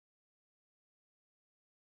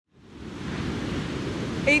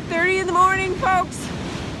8:30 in the morning, folks.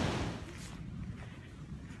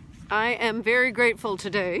 I am very grateful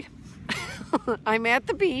today. I'm at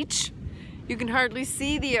the beach. You can hardly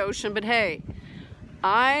see the ocean, but hey,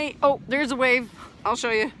 oh, there's a wave. I'll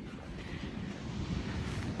show you.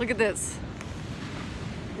 Look at this.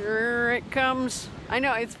 Here it comes. I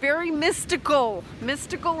know, it's very mystical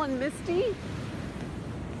and misty.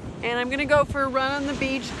 And I'm gonna go for a run on the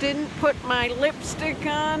beach. Didn't put my lipstick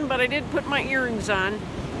on, but I did put my earrings on.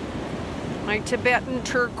 My Tibetan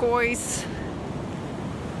turquoise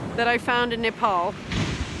that I found in Nepal.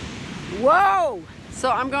 Whoa!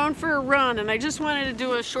 So I'm going for a run, and I just wanted to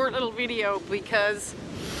do a short little video because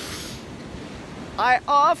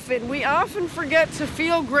we often forget to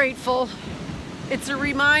feel grateful. It's a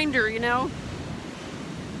reminder, you know?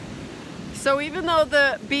 So even though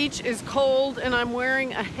the beach is cold and I'm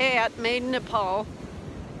wearing a hat made in Nepal,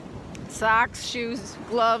 socks, shoes,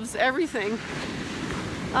 gloves, everything,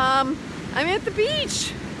 I'm at the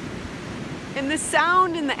beach. And the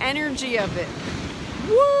sound and the energy of it.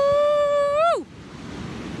 Woo!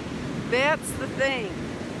 That's the thing.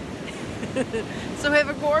 So have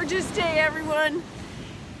a gorgeous day, everyone.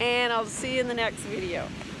 And I'll see you in the next video.